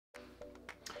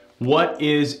What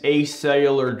is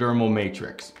acellular dermal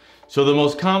matrix? So the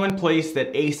most common place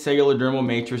that acellular dermal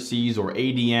matrices or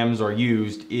ADMs are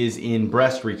used is in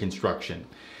breast reconstruction.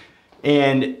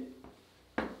 And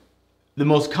the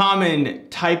most common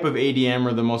type of ADM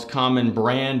or the most common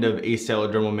brand of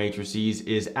acellular dermal matrices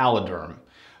is Alloderm.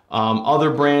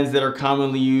 Other brands that are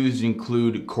commonly used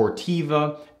include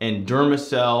Corteva and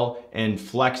Dermacell and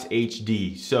Flex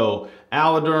HD. So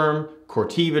Alloderm,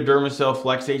 Corteva, Dermacell,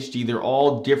 Flex HD, they're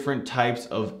all different types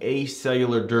of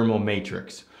acellular dermal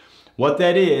matrix. What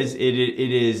that is, it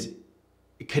is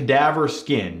cadaver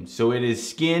skin. So it is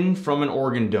skin from an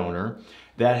organ donor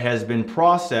that has been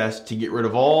processed to get rid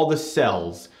of all the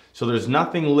cells. So there's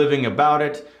nothing living about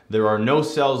it. There are no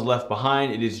cells left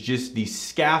behind. It is just the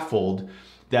scaffold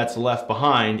that's left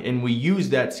behind, and we use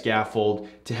that scaffold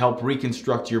to help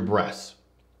reconstruct your breasts.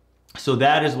 So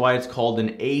that is why it's called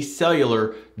an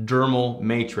acellular dermal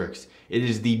matrix. It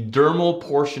is the dermal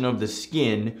portion of the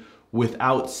skin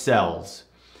without cells.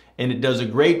 And it does a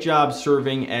great job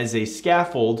serving as a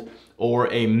scaffold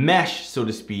or a mesh, so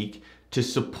to speak, to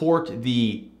support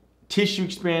the tissue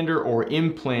expander or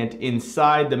implant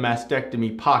inside the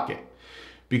mastectomy pocket.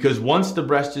 Because once the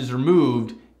breast is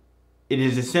removed, it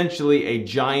is essentially a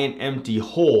giant empty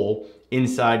hole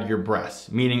inside your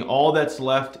breast, meaning all that's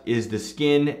left is the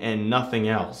skin and nothing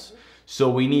else. So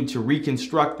we need to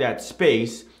reconstruct that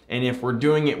space, and if we're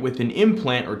doing it with an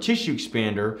implant or tissue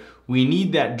expander, we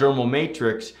need that dermal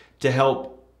matrix to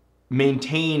help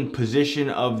maintain position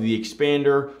of the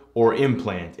expander or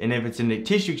implant. And if it's in a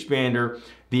tissue expander,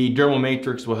 the dermal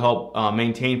matrix will help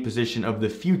maintain position of the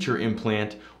future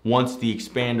implant once the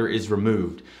expander is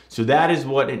removed. So that is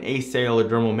what an acellular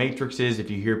dermal matrix is.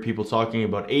 If you hear people talking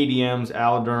about ADMs,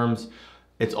 alloderms,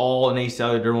 it's all an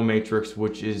acellular dermal matrix,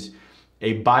 which is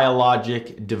a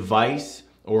biologic device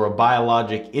or a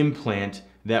biologic implant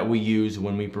that we use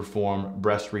when we perform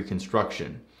breast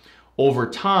reconstruction. Over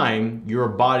time, your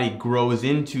body grows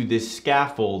into this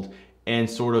scaffold and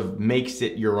sort of makes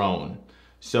it your own.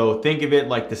 So think of it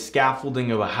like the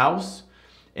scaffolding of a house,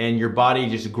 and your body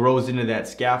just grows into that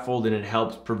scaffold and it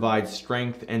helps provide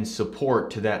strength and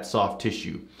support to that soft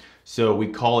tissue. So we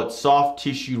call it soft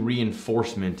tissue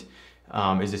reinforcement,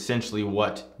 is essentially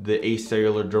what the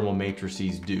acellular dermal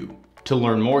matrices do. To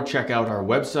learn more, check out our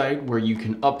website where you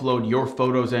can upload your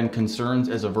photos and concerns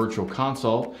as a virtual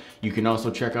consult. You can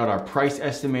also check out our price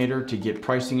estimator to get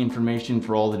pricing information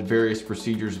for all the various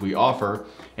procedures we offer.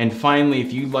 And finally,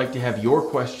 if you'd like to have your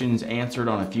questions answered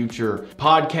on a future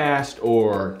podcast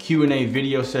or Q&A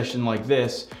video session like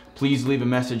this, please leave a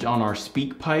message on our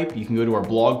SpeakPipe. You can go to our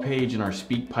blog page and our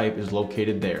SpeakPipe is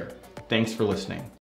located there. Thanks for listening.